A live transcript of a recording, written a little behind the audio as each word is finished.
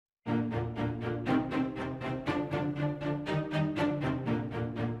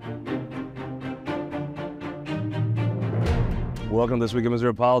Welcome to This Week in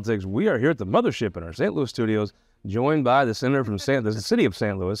Missouri Politics. We are here at the mothership in our St. Louis studios, joined by the senator from the city of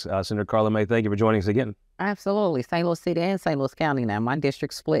St. Louis, Senator Karla May. Thank you for joining us again. Absolutely. St. Louis City and St. Louis County now. My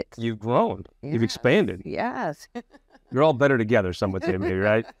district splits. You've grown. Yes. You've expanded. Yes. You're all better together, some would say, maybe,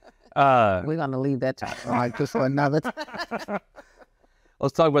 right? We're going to leave that just for another time.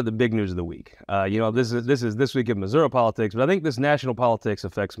 Let's talk about the big news of the week. This is This Week in Missouri Politics, but I think this national politics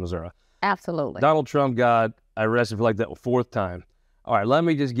affects Missouri. Absolutely. Donald Trump got arrested for like the fourth time. All right, let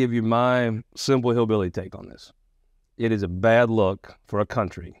me just give you my simple hillbilly take on this. It is a bad look for a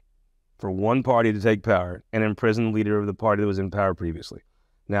country for one party to take power and imprison the leader of the party that was in power previously.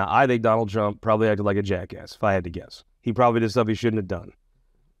 Now, I think Donald Trump probably acted like a jackass, if I had to guess. He probably did stuff he shouldn't have done.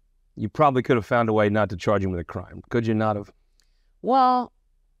 You probably could have found a way not to charge him with a crime. Could you not have? Well,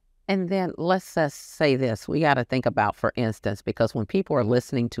 and then let's just say this. We got to think about, for instance, because when people are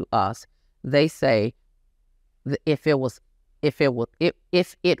listening to us, they say, if it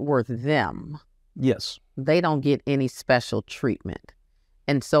were them, yes, they don't get any special treatment.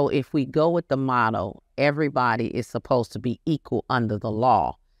 And so if we go with the motto, everybody is supposed to be equal under the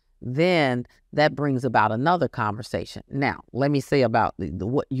law, then that brings about another conversation. Now, let me say about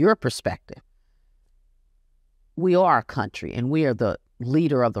what your perspective. We are a country and we are the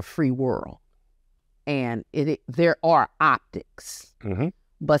leader of the free world. And there are optics. Mm-hmm.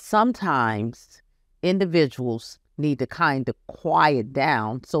 But sometimes individuals need to kind of quiet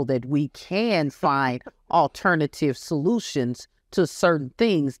down so that we can find alternative solutions to certain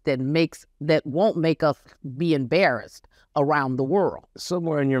things that won't make us be embarrassed around the world.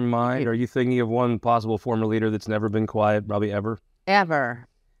 Somewhere in your mind, are you thinking of one possible former leader that's never been quiet, probably ever? Ever.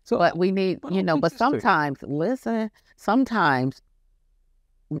 So, but we need, but sometimes, sometimes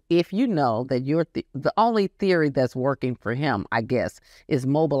if you know that the only theory that's working for him, I guess, is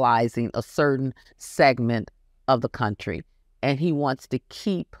mobilizing a certain segment of the country, and he wants to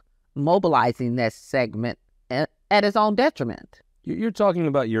keep mobilizing that segment at his own detriment. You're talking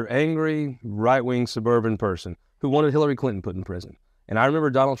about your angry, right-wing suburban person who wanted Hillary Clinton put in prison. And I remember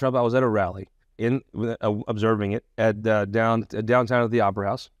Donald Trump, I was at a rally, observing it at downtown at the Opera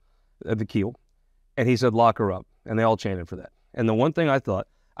House, at the Keel, and he said, lock her up. And they all chanted for that. And the one thing I thought,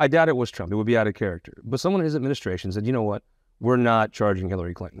 I doubt it was Trump. It would be out of character. But someone in his administration said, you know what? We're not charging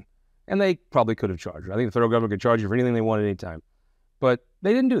Hillary Clinton. And they probably could have charged her. I think the federal government could charge you for anything they want at any time. But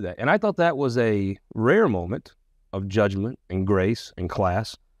they didn't do that. And I thought that was a rare moment of judgment and grace and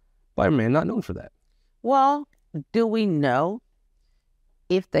class by a man not known for that. Well, do we know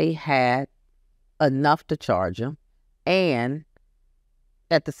if they had enough to charge him? And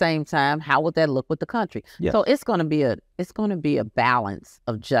at the same time, how would that look with the country? Yes. So it's going to be a balance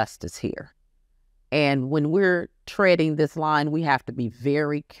of justice here. And when we're treading this line, we have to be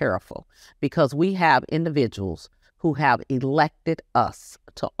very careful because we have individuals who have elected us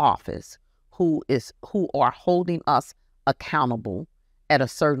to office, who are holding us accountable at a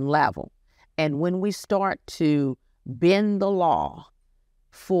certain level. And when we start to bend the law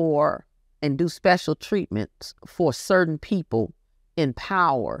and do special treatments for certain people in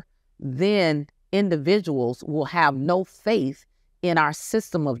power, then individuals will have no faith in our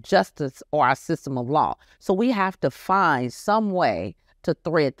system of justice or our system of law. So we have to find some way to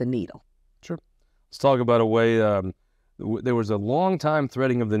thread the needle. Sure. Let's talk about a way. There was a long time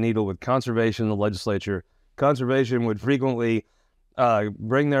threading of the needle with conservation in the legislature. Conservation would frequently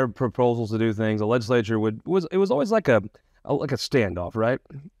bring their proposals to do things. The legislature it was always like a standoff, right?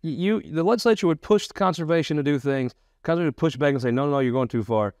 The legislature would push the conservation to do things. Conservation would push back and say, no, you're going too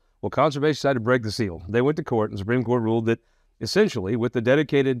far. Well, conservation decided to break the seal. They went to court, and the Supreme Court ruled that essentially, with the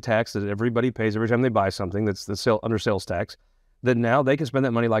dedicated tax that everybody pays every time they buy something, that's the under sales tax, that now they can spend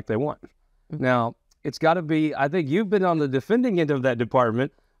that money like they want. Mm-hmm. Now, it's got to be, I think you've been on the defending end of that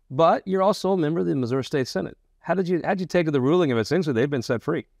department, but you're also a member of the Missouri State Senate. How'd you take to the ruling of essentially they've been set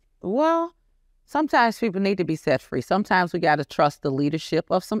free? Well, sometimes people need to be set free. Sometimes we got to trust the leadership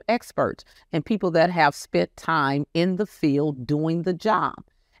of some experts and people that have spent time in the field doing the job.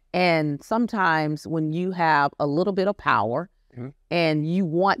 And sometimes when you have a little bit of power mm-hmm. and you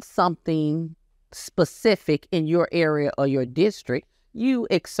want something specific in your area or your district, you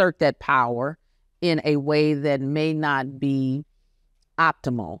exert that power in a way that may not be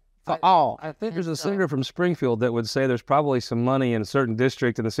optimal for all. I think there's a senator from Springfield that would say there's probably some money in a certain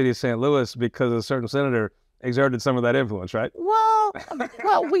district in the city of St. Louis because a certain senator exerted some of that influence, right?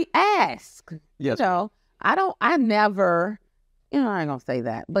 Well, we ask. Yes. I never, I ain't gonna say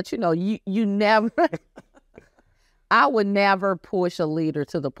that, but you never, I would never push a leader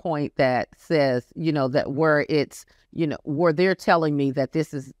to the point that says, that where it's where they're telling me that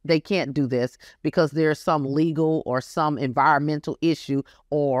they can't do this because there's some legal or some environmental issue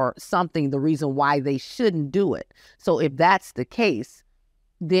or something, the reason why they shouldn't do it. So if that's the case,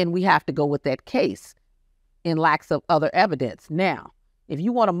 then we have to go with that case in lack of other evidence. Now, if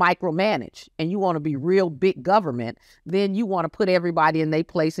you want to micromanage and you want to be real big government, then you want to put everybody in their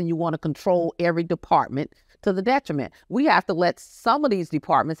place and you want to control every department to the detriment. We have to let some of these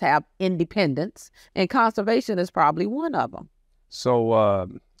departments have independence, and conservation is probably one of them.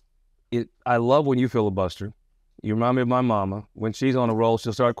 So I love when you filibuster. You remind me of my mama. When she's on a roll,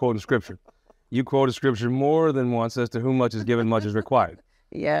 she'll start quoting scripture. You quoted scripture more than once as to whom much is given, much is required.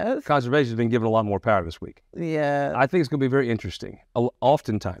 Yes. Conservation has been given a lot more power this week. Yeah. I think it's going to be very interesting.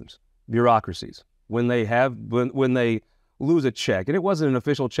 Oftentimes, bureaucracies, when they lose a check, and it wasn't an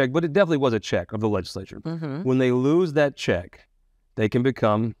official check, but it definitely was a check of the legislature. Mm-hmm. When they lose that check, they can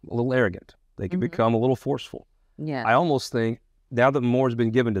become a little arrogant. They can become a little forceful. Yeah. I almost think now that more has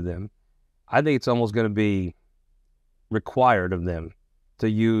been given to them, I think it's almost going to be required of them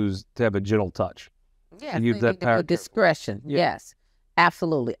to have a gentle touch. Yeah. Use that power. Discretion. Yeah. Yes.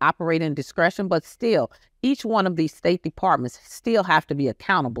 Absolutely. Operate in discretion, but still, each one of these state departments still have to be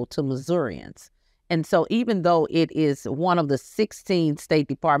accountable to Missourians. And so even though it is one of the 16 state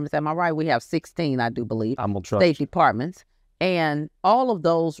departments, am I right? We have 16, I do believe, state departments. And all of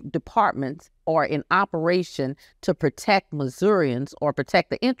those departments are in operation to protect Missourians or protect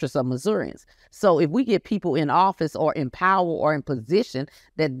the interests of Missourians. So if we get people in office or in power or in position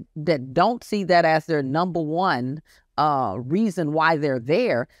that don't see that as their number one reason why they're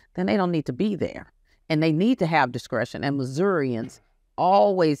there, then they don't need to be there. And they need to have discretion. And Missourians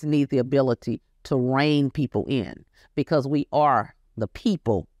always need the ability to rein people in, because we are the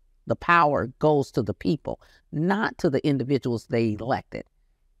people. The power goes to the people, not to the individuals they elected.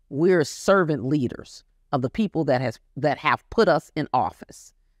 We're servant leaders of the people that have put us in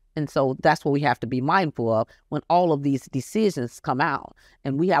office. And so that's what we have to be mindful of when all of these decisions come out.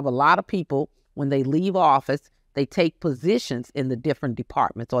 And we have a lot of people, when they leave office, they take positions in the different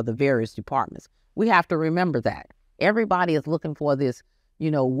departments or the various departments. We have to remember that. Everybody is looking for this,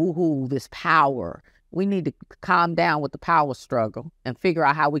 woohoo, this power. We need to calm down with the power struggle and figure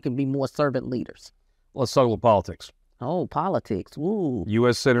out how we can be more servant leaders. Let's talk about politics. Oh, politics. Ooh.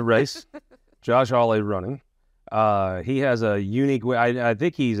 U.S. Senate race. Josh Hawley running. He has a unique way. I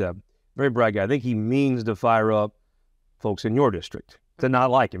think he's a very bright guy. I think he means to fire up folks in your district to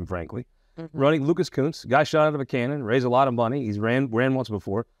not like him, frankly. Mm-hmm. Running Lucas Kuntz, guy shot out of a cannon, raised a lot of money. He's ran once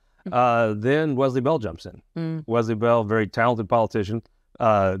before. Then Wesley Bell jumps in. Mm. Wesley Bell, very talented politician.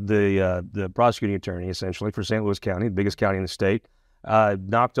 The prosecuting attorney, essentially, for St. Louis County, the biggest county in the state,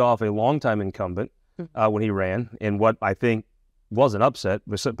 knocked off a longtime incumbent when he ran in what I think was an upset,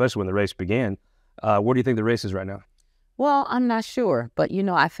 especially when the race began. Where do you think the race is right now? Well, I'm not sure, but,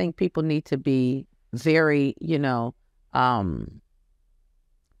 I think people need to be very,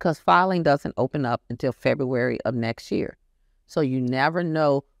 because filing doesn't open up until February of next year. So you never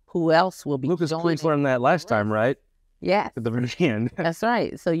know who else will be joining. Lucas Kuntz learned that last time, right? Yes. At the very end. That's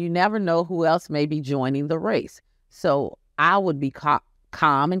right. So you never know who else may be joining the race. So I would be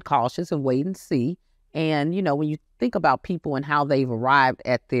calm and cautious and wait and see. And, when you think about people and how they've arrived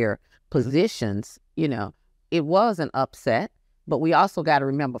at their positions, it was an upset. But we also got to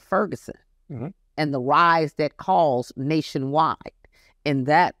remember Ferguson and the rise that caused nationwide. And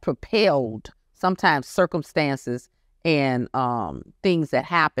that propelled sometimes circumstances and things that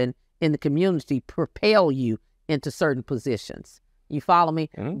happen in the community propel you into certain positions. You follow me?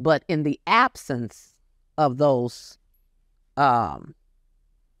 Mm-hmm. But in the absence of those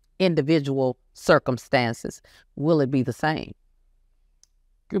individual circumstances, will it be the same?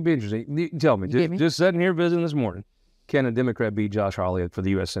 Could be interesting. Tell me, just sitting here visiting this morning, can a Democrat beat Josh Hawley for the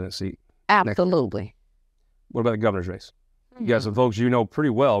U.S. Senate seat? Absolutely. What about the governor's race? You got some folks pretty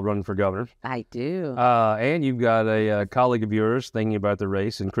well running for governor. I do. And you've got a colleague of yours thinking about the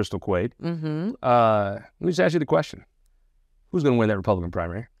race in Crystal Quaid. Mm-hmm. Let me just ask you the question. Who's going to win that Republican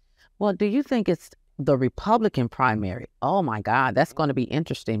primary? Well, do you think it's the Republican primary? Oh, my God. That's going to be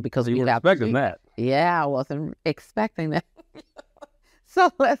interesting because you were expecting that. Yeah, I wasn't expecting that.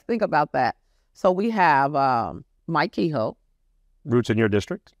 So let's think about that. So we have Mike Kehoe. Roots in your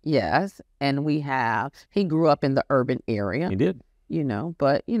district? Yes. And he grew up in the urban area. He did.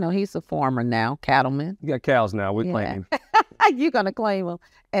 But, he's a farmer now, cattleman. You got cows now. We claim him. You're going to claim him.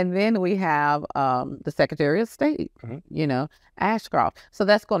 And then we have the Secretary of State, Ashcroft. So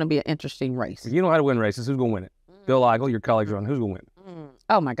that's going to be an interesting race. You know how to win races. Who's going to win it? Bill Eigel, your colleague's run. Who's going to win?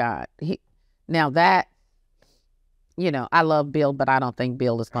 Oh, my God. Now that, I love Bill, but I don't think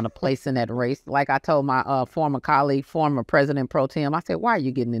Bill is going to place in that race. Like I told my former colleague, former President Pro Tem, I said, why are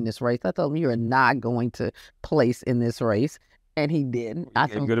you getting in this race? I told him, you are not going to place in this race. And he didn't. I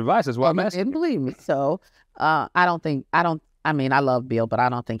gave good advice. That's why I'm asking. He didn't believe me. So I love Bill, but I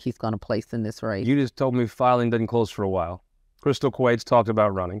don't think he's going to place in this race. You just told me filing doesn't close for a while. Crystal Quaid's talked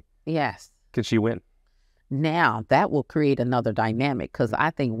about running. Yes. Can she win? Now, that will create another dynamic because I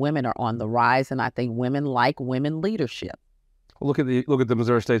think women are on the rise, and I think women like women leadership. Well, look at the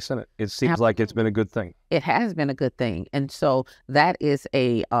Missouri State Senate. It seems like it's been a good thing. It has been a good thing. And so that is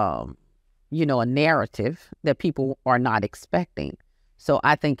a narrative that people are not expecting. So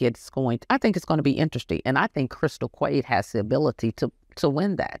I think it's going to be interesting. And I think Crystal Quaid has the ability to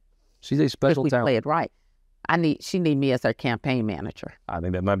win that. She's a special talent. Play it right. She need me as her campaign manager. I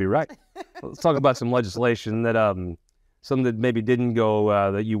think that might be right. Let's talk about some legislation that some that maybe didn't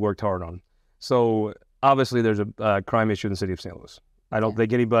go that you worked hard on. So obviously there's a crime issue in the city of St. Louis. I don't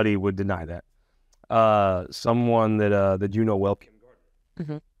think anybody would deny that. Someone that well, Kim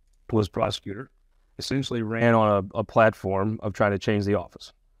Gardner, was prosecutor, essentially ran on a platform of trying to change the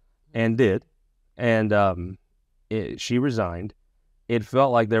office, and did, and she resigned. It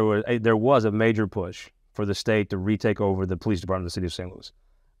felt like there was a major push for the state to retake over the police department of the city of St. Louis.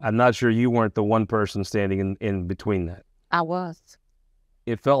 I'm not sure you weren't the one person standing in between that. I was.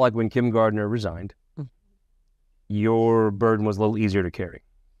 It felt like when Kim Gardner resigned, your burden was a little easier to carry.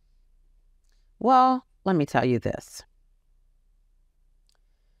 Well, let me tell you this.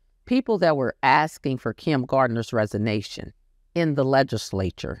 People that were asking for Kim Gardner's resignation in the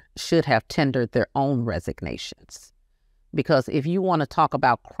legislature should have tendered their own resignations. Because if you want to talk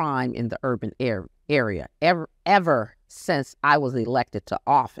about crime in the urban area, ever since I was elected to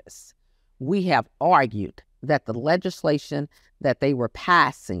office, we have argued that the legislation that they were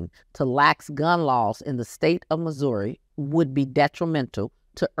passing to lax gun laws in the state of Missouri would be detrimental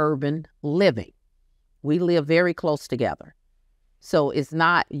to urban living. We live very close together. So it's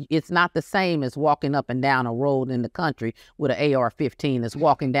not the same as walking up and down a road in the country with an AR-15 as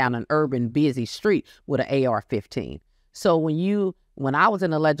walking down an urban busy street with an AR-15. So when I was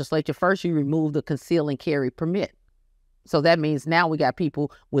in the legislature, first you removed the conceal and carry permit. So that means now we got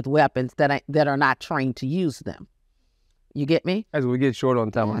people with weapons that are not trained to use them. You get me? As we get short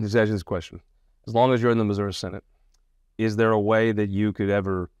on time, I just ask this question. As long as you're in the Missouri Senate, is there a way that you could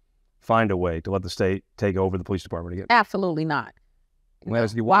ever find a way to let the state take over the police department again? Absolutely not.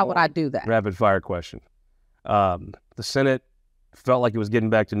 Why would I do that? Rapid fire question. The Senate felt like it was getting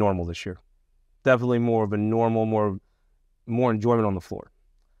back to normal this year. Definitely more of a normal, more enjoyment on the floor.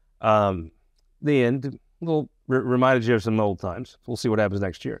 The end reminded you of some old times. We'll see what happens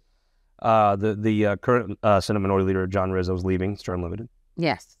next year. The current Senate Minority Leader, John Rizzo, is leaving. It's term limited.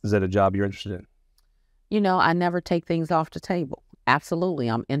 Yes. Is that a job you're interested in? I never take things off the table. Absolutely,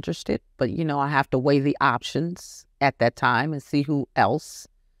 I'm interested. But, I have to weigh the options at that time and see who else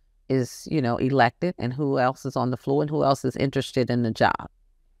is, elected and who else is on the floor and who else is interested in the job.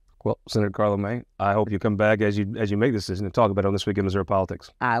 Well, Senator Karla May, I hope you come back as you make this decision and talk about it on This Week in Missouri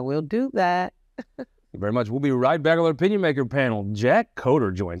Politics. I will do that. Thank you very much. We'll be right back on our Opinion Maker panel. Jack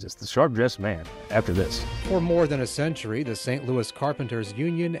Coatar joins us, the sharp-dressed man, after this. For more than a century, the St. Louis Carpenters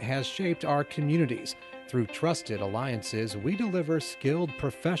Union has shaped our communities. Through trusted alliances, we deliver skilled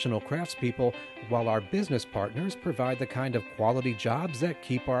professional craftspeople while our business partners provide the kind of quality jobs that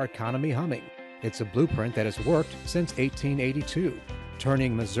keep our economy humming. It's a blueprint that has worked since 1882.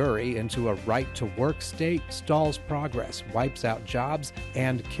 Turning Missouri into a right-to-work state stalls progress, wipes out jobs,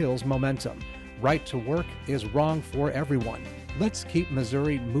 and kills momentum. Right to work is wrong for everyone. Let's keep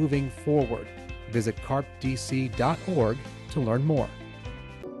Missouri moving forward. Visit carpdc.org to learn more.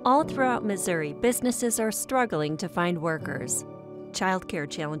 All throughout Missouri, businesses are struggling to find workers. Childcare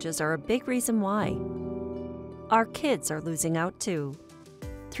challenges are a big reason why. Our kids are losing out too.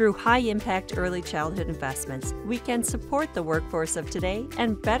 Through high-impact early childhood investments, we can support the workforce of today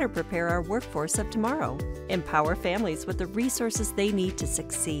and better prepare our workforce of tomorrow. Empower families with the resources they need to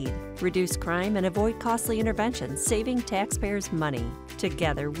succeed. Reduce crime and avoid costly interventions, saving taxpayers money.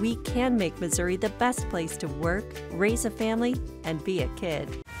 Together, we can make Missouri the best place to work, raise a family, and be a kid.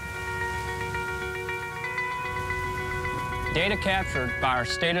 Data captured by our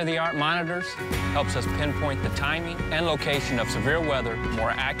state-of-the-art monitors helps us pinpoint the timing and location of severe weather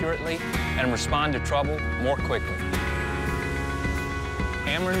more accurately and respond to trouble more quickly.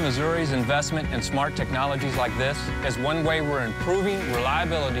 Ameren Missouri's investment in smart technologies like this is one way we're improving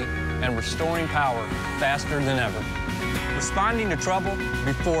reliability and restoring power faster than ever. Responding to trouble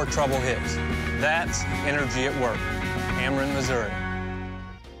before trouble hits. That's energy at work. Ameren, Missouri.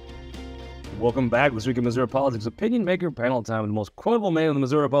 Welcome back. This week in Missouri Politics, opinion maker panel time with the most quotable man in the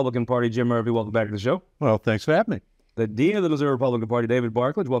Missouri Republican Party, Jim Murphy. Welcome back to the show. Well, thanks for having me. The dean of the Missouri Republican Party, David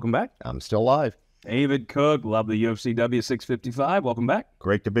Barklage. Welcome back. I'm still alive. David Cook, love the UFCW 655. Welcome back.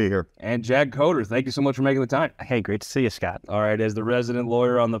 Great to be here. And Jack Coatar, thank you so much for making the time. Hey, great to see you, Scott. All right, as the resident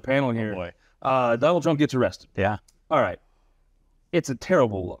lawyer on the panel here, boy. Donald Trump gets arrested. Yeah. All right. It's a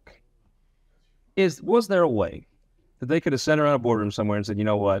terrible look. Was there a way that they could have sat around a boardroom somewhere and said, you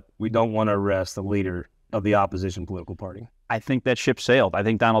know what, we don't want to arrest the leader of the opposition political party? I think that ship sailed. I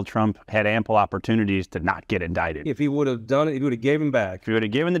think Donald Trump had ample opportunities to not get indicted. If he would have done it, he would have gave him back. If he would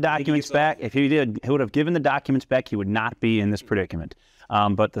have given the documents back, he would have given the documents back, he would not be in this predicament.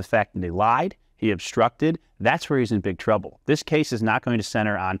 But the fact that he lied, he obstructed, that's where he's in big trouble. This case is not going to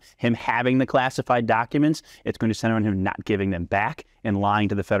center on him having the classified documents. It's going to center on him not giving them back and lying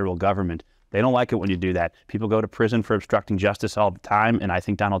to the federal government. They don't like it when you do that. People go to prison for obstructing justice all the time, and I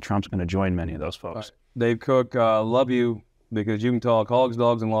think Donald Trump's going to join many of those folks. Right. Dave Cook, love you because you can talk hogs,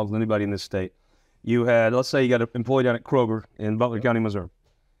 dogs, and logs with anybody in this state. You had, let's say you got an employee down at Kroger in Butler County, Missouri,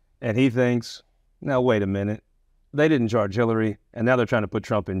 and he thinks, now wait a minute, they didn't charge Hillary, and now they're trying to put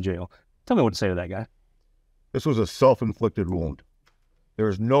Trump in jail. Tell me what to say to that guy. This was a self-inflicted wound. There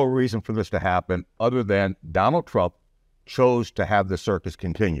is no reason for this to happen other than Donald Trump chose to have the circus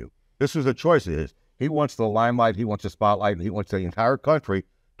continue. This is a choice of his. He wants the limelight, he wants the spotlight, and he wants the entire country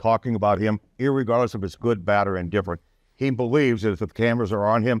talking about him, irregardless if it's good, bad, or indifferent. He believes that if the cameras are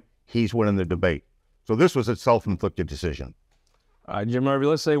on him, he's winning the debate. So this was a self-inflicted decision. All right, Jim Murphy,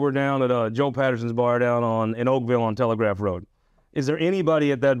 let's say we're down at Joe Patterson's bar down in Oakville on Telegraph Road. Is there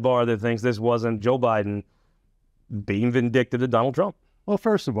anybody at that bar that thinks this wasn't Joe Biden being vindictive to Donald Trump? Well,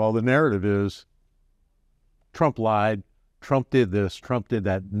 first of all, the narrative is Trump lied, Trump did this, Trump did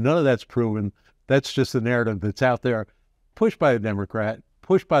that. None of that's proven. That's just the narrative that's out there, pushed by the Democrat,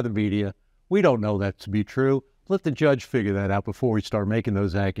 pushed by the media. We don't know that to be true. Let the judge figure that out before we start making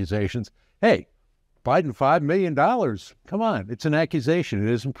those accusations. Hey, Biden, $5 million. Come on, it's an accusation.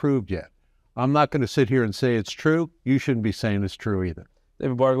 It isn't proved yet. I'm not going to sit here and say it's true. You shouldn't be saying it's true either.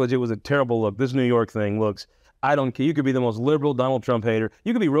 David Barklage, it was a terrible look. This New York thing looks, I don't care. You could be the most liberal Donald Trump hater.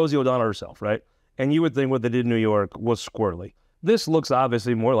 You could be Rosie O'Donnell herself, right? And you would think what they did in New York was squirrely. This looks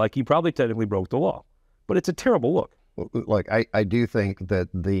obviously more like he probably technically broke the law. But it's a terrible look. Look, I do think that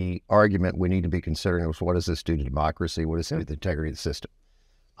the argument we need to be considering is what does this do to democracy? What does it do to the integrity of the system?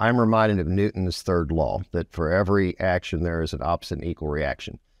 I'm reminded of Newton's third law, that for every action there is an opposite and equal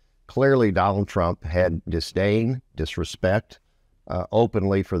reaction. Clearly, Donald Trump had disdain, disrespect,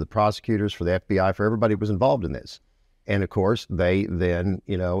 openly for the prosecutors, for the FBI, for everybody who was involved in this. And of course, they then,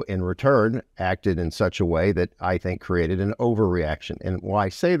 in return, acted in such a way that I think created an overreaction. And why I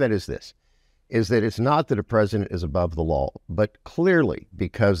say that is this, is that it's not that a president is above the law, but clearly,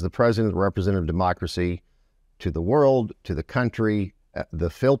 because the president is the representative of democracy to the world, to the country,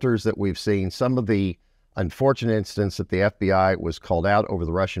 the filters that we've seen, some of the unfortunate incidents that the FBI was called out over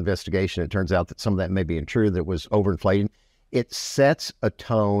the Russia investigation, it turns out that some of that may be untrue, that it was overinflated. It sets a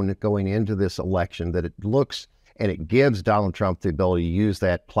tone going into this election that it looks and it gives Donald Trump the ability to use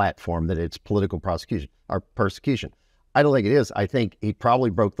that platform that it's political prosecution or persecution. I don't think it is. I think he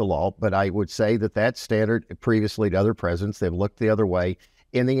probably broke the law, but I would say that that standard previously to other presidents, they've looked the other way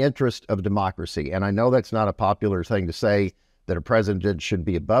in the interest of democracy. And I know that's not a popular thing to say, that a president should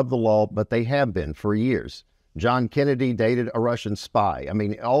be above the law, but they have been for years. John Kennedy dated a Russian spy. I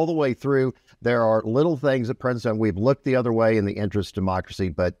mean, all the way through, there are little things that presidents, we've looked the other way in the interest of democracy,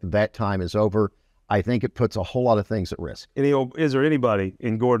 but that time is over. I think it puts a whole lot of things at risk. Is there anybody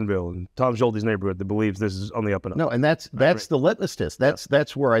in Gordonville and Tom Schulte's neighborhood that believes this is on the up and up? No, and that's the litmus test.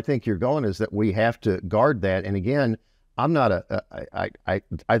 That's where I think you're going, is that we have to guard that. And again, I'm not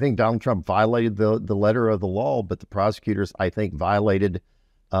I think Donald Trump violated the letter of the law, but the prosecutors, I think, violated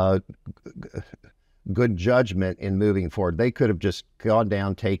good judgment in moving forward. They could have just gone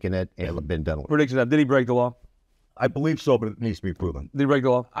down, taken it, and been done with it. Prediction now, did he break the law? I believe so, but it needs to be proven. Did he break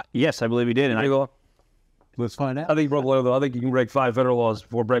the law? Yes, I believe he did. And Let's find out. I think he broke the law, though. I think you can break 5 federal laws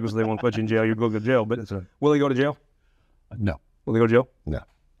before breakfast, so they won't put you in jail. You go to jail. But will he go to jail? No. Will he go to jail? No.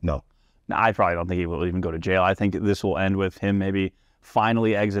 No, I probably don't think he will even go to jail. I think this will end with him maybe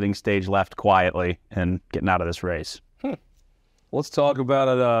finally exiting stage left quietly and getting out of this race. Let's talk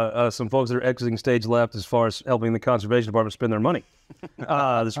about some folks that are exiting stage left as far as helping the Conservation Department spend their money.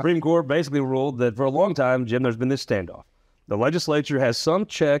 The Supreme Court basically ruled that for a long time, Jim, there's been this standoff. The legislature has some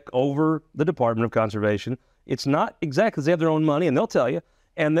check over the Department of Conservation. It's not exactly, they have their own money, and they'll tell you,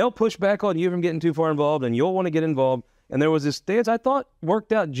 and they'll push back on you from getting too far involved, and you'll want to get involved. And there was this stance I thought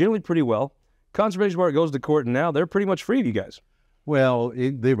worked out generally pretty well. Conservation Department goes to court, and now they're pretty much free of you guys. Well,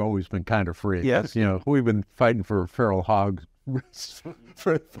 they've always been kind of free. Yes. You know, we've been fighting for feral hogs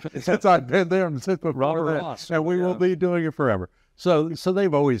since I've been there and since before Robert that. Ross. And we will be doing it forever. So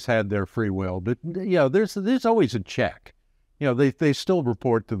they've always had their free will. But, you know, there's always a check. You know, they still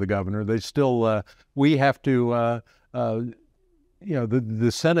report to the governor. They still, we have to, you know,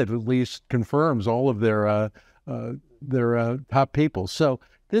 the Senate at least confirms all of their top people. So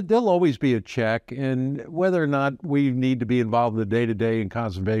there'll always be a check. And whether or not we need to be involved in the day-to-day in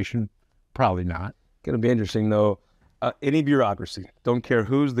conservation, probably not. Going to be interesting, though. Any bureaucracy, don't care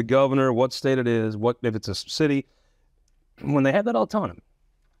who's the governor, what state it is, if it's a city, when they have that autonomy,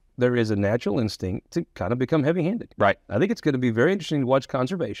 there is a natural instinct to kind of become heavy-handed. Right. I think it's going to be very interesting to watch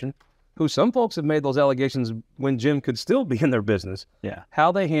conservation, who some folks have made those allegations when Jim could still be in their business,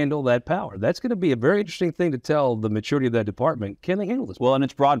 how they handle that power. That's going to be a very interesting thing to tell the maturity of that department. Can they handle this? Well, and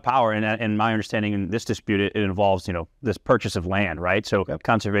it's broad power, and my understanding in this dispute, it involves, you know, this purchase of land, right? So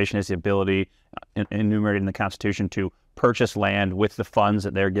conservation has the ability, enumerated in the Constitution, to purchase land with the funds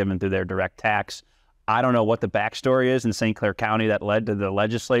that they're given through their direct tax. I don't know what the backstory is in St. Clair County that led to the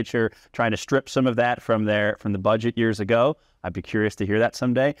legislature trying to strip some of that from the budget years ago. I'd be curious to hear that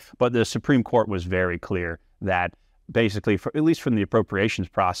someday. But the Supreme Court was very clear that basically, at least from the appropriations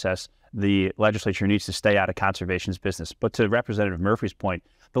process, the legislature needs to stay out of conservation's business. But to Representative Murphy's point,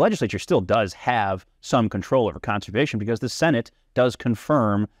 the legislature still does have some control over conservation because the Senate does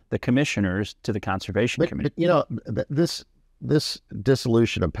confirm the commissioners to the Conservation Committee. But, you know, this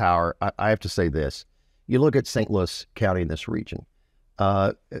dissolution of power, I have to say this. You look at St. Louis County in this region.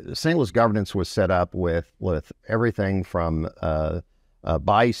 St. Louis governance was set up with everything from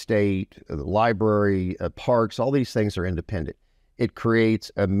by-state, library, parks, all these things are independent. It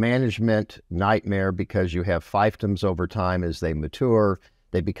creates a management nightmare because you have fiefdoms over time as they mature.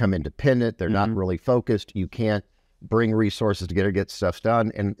 They become independent. They're not really focused. You can't bring resources together to get stuff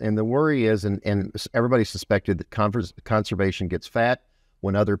done. And the worry is, and everybody suspected that conservation gets fat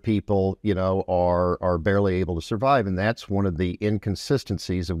when other people, you know, are barely able to survive. And that's one of the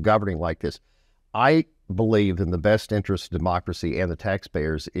inconsistencies of governing like this. I believe in the best interest of democracy and the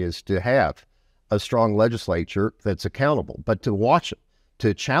taxpayers is to have a strong legislature that's accountable, but to watch them,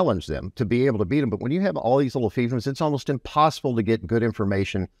 to challenge them, to be able to beat them. But when you have all these little fiefdoms, it's almost impossible to get good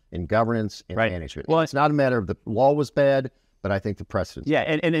information in governance and management. Well, it's not a matter of the law was bad, but I think the precedent. Yeah,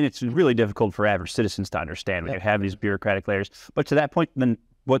 and it's really difficult for average citizens to understand when you have these bureaucratic layers. But to that point, then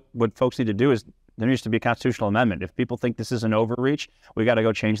what folks need to do is there needs to be a constitutional amendment. If people think this is an overreach, we got to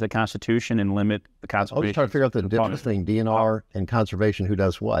go change the Constitution and limit the conservation. I was trying to figure out the difference between DNR and conservation, who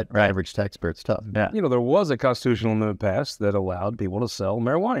does what. Average taxpayer, it's tough. Yeah. You know, there was a constitutional amendment passed that allowed people to sell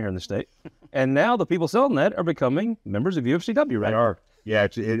marijuana here in the state. And now the people selling that are becoming members of UFCW, right? They are. Yeah,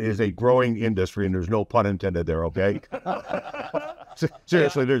 it is a growing industry, and there's no pun intended there, okay?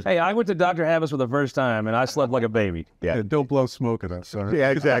 Seriously, there's... Hey, I went to Dr. Habas for the first time, and I slept like a baby. Yeah, don't blow smoke at us. Sorry.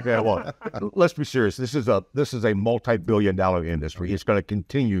 Yeah, exactly. I won't. Let's be serious. This is a multi-billion-dollar industry. It's going to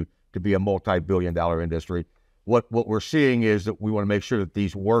continue to be a multi-billion-dollar industry. What we're seeing is that we want to make sure that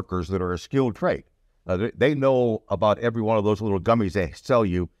these workers that are a skilled trade, they know about every one of those little gummies they sell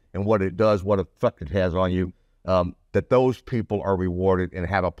you and what it does, what effect it has on you. That those people are rewarded and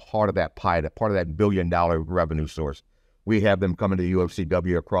have a part of that pie, a part of that billion-dollar revenue source. We have them coming to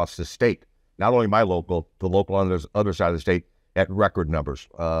UFCW across the state. Not only my local, the local on the other side of the state at record numbers.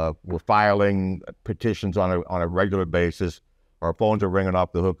 We're filing petitions on a regular basis. Our phones are ringing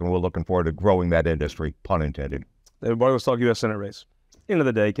off the hook, and we're looking forward to growing that industry, pun intended. Everybody was talking U.S. Senate race. End of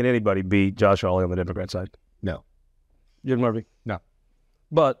the day, can anybody beat Josh Hawley on the Democrat side? No. Jim Murphy? No.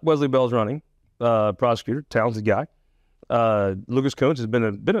 But Wesley Bell's running. Prosecutor, talented guy. Lucas Coons has been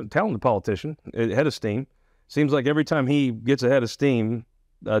a talented politician, head of steam. Seems like every time he gets ahead of steam,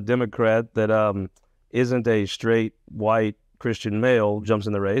 a Democrat that isn't a straight, white, Christian male jumps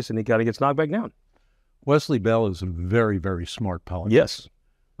in the race, and he kind of gets knocked back down. Wesley Bell is a very, very smart politician. Yes.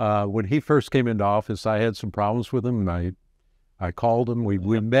 When he first came into office, I had some problems with him, and I called him. We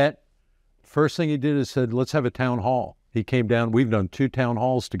met. First thing he did is said, let's have a town hall. He came down. We've done 2 town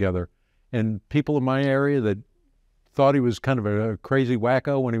halls together. And people in my area that thought he was kind of a crazy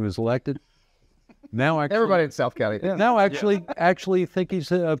wacko when he was elected, now actually Everybody in South County. Yeah. now actually think he's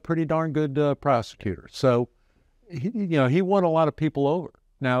a pretty darn good prosecutor. So, he won a lot of people over.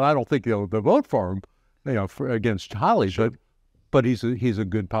 Now I don't think they'll vote for him, against Holly, but he's a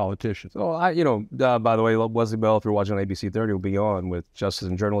good politician. So by the way, Wesley Bell, if you're watching on ABC 30, will be on with Justice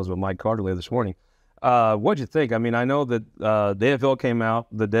and Journalism with Mike Carter later this morning. What'd you think? I mean, I know that the AFL came out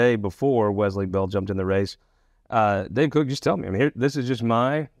the day before Wesley Bell jumped in the race. Dave Cook, just tell me. I mean, this is just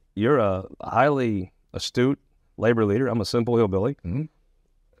you're a highly astute labor leader. I'm a simple hillbilly.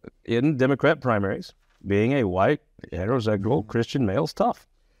 In Democrat primaries, being a white, heterosexual, Christian male is tough.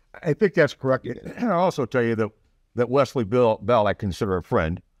 I think that's correct. And I'll also tell you that Wesley Bell, I consider a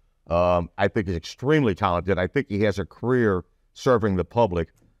friend. I think he's extremely talented. I think he has a career serving the public.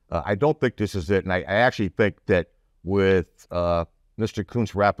 I don't think this is it. And I actually think that with Mr.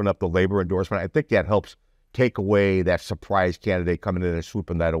 Coons wrapping up the labor endorsement, I think that helps take away that surprise candidate coming in and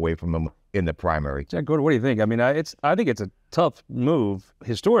swooping that away from him in the primary. Jack Gordon, what do you think? I mean, I think it's a tough move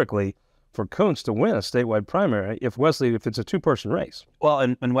historically for Coons to win a statewide primary if it's a two-person race. Well,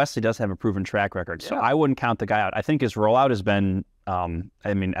 and Wesley does have a proven track record, so I wouldn't count the guy out. I think his rollout has been,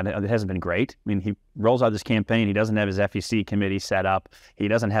 it hasn't been great. I mean, he rolls out this campaign. He doesn't have his FEC committee set up. He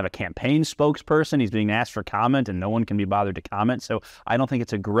doesn't have a campaign spokesperson. He's being asked for comment, and no one can be bothered to comment. So I don't think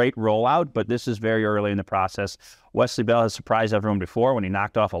it's a great rollout, but this is very early in the process. Wesley Bell has surprised everyone before when he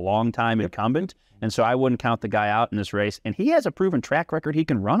knocked off a long-time incumbent, and so I wouldn't count the guy out in this race. And he has a proven track record he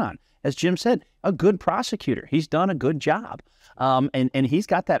can run on. As Jim said, a good prosecutor. He's done a good job. And he's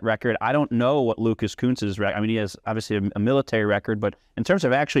got that record. I don't know what Lucas Kuntz's record. I mean, he has obviously a military record, but in terms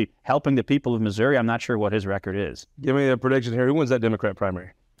of actually helping the people of Missouri, I'm not sure what his record is. Give me a prediction here. Who wins that Democrat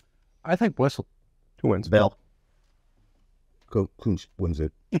primary? I think Wesley. Who wins? Bell. Coons wins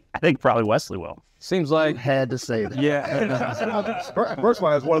it. I think probably Wesley will. Seems like Had to say that. yeah. First of all,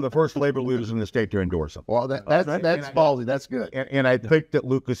 I was one of the first labor leaders in the state to endorse him. Well, that's ballsy. That's good. And I think that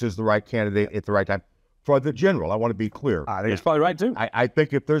Lucas is the right candidate at the right time. For the general, I want to be clear. I think it's probably right too. I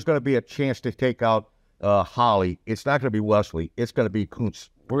think if there's going to be a chance to take out Holly, it's not going to be Wesley. It's going to be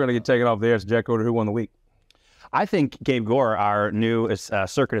Kuntz. We're going to get taken off the air. It's Jack Coatar who won the week. I think Gabe Gore, our new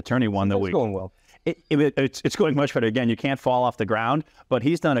circuit attorney, won the week. It's going well. It's going much better. Again, you can't fall off the ground, but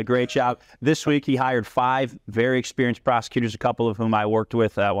he's done a great job. This week, he hired 5 very experienced prosecutors, a couple of whom I worked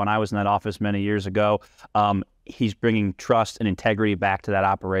with when I was in that office many years ago. He's bringing trust and integrity back to that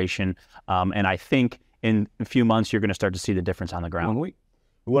operation, and I think in a few months, you're going to start to see the difference on the ground. 1 week.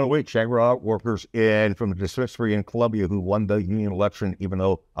 We want to wait. Shangri-La workers from the dispensary in Columbia who won the union election, even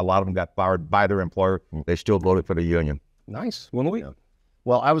though a lot of them got fired by their employer, they still voted for the union. Nice. 1 week.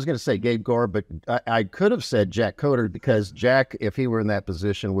 Well, I was going to say Gabe Gore, but I could have said Jack Coatar because Jack, if he were in that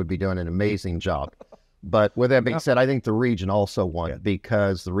position, would be doing an amazing job. But with that being said, I think the region also won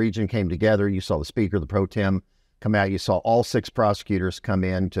because the region came together. You saw the speaker, the pro tem, come out. You saw all 6 prosecutors come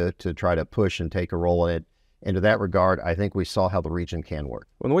in to try to push and take a role in it. And to that regard, I think we saw how the region can work.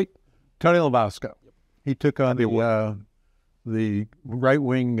 1 week. Tony Lebowski. He took on the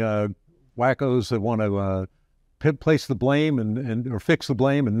right-wing wackos that want to place the blame or fix the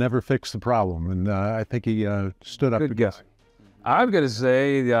blame and never fix the problem. And I think he stood up. Good guess. I'm going to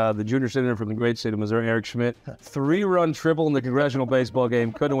say the junior senator from the great state of Missouri, Eric Schmidt, 3-run triple in the congressional baseball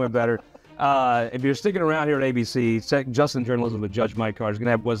game. Couldn't have went better. If you're sticking around here at ABC, Justin Journalism with Judge Mike Carr is going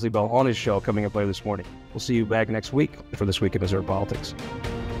to have Wesley Bell on his show coming up later this morning. We'll see you back next week for This Week in Missouri Politics.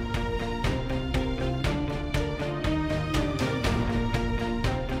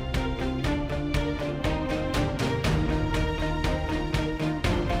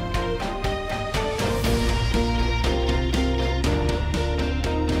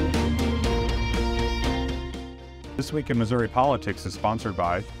 This Week in Missouri Politics is sponsored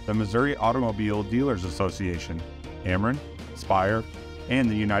by the Missouri Automobile Dealers Association, Ameren, Spire, and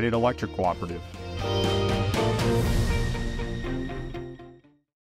the United Electric Cooperative.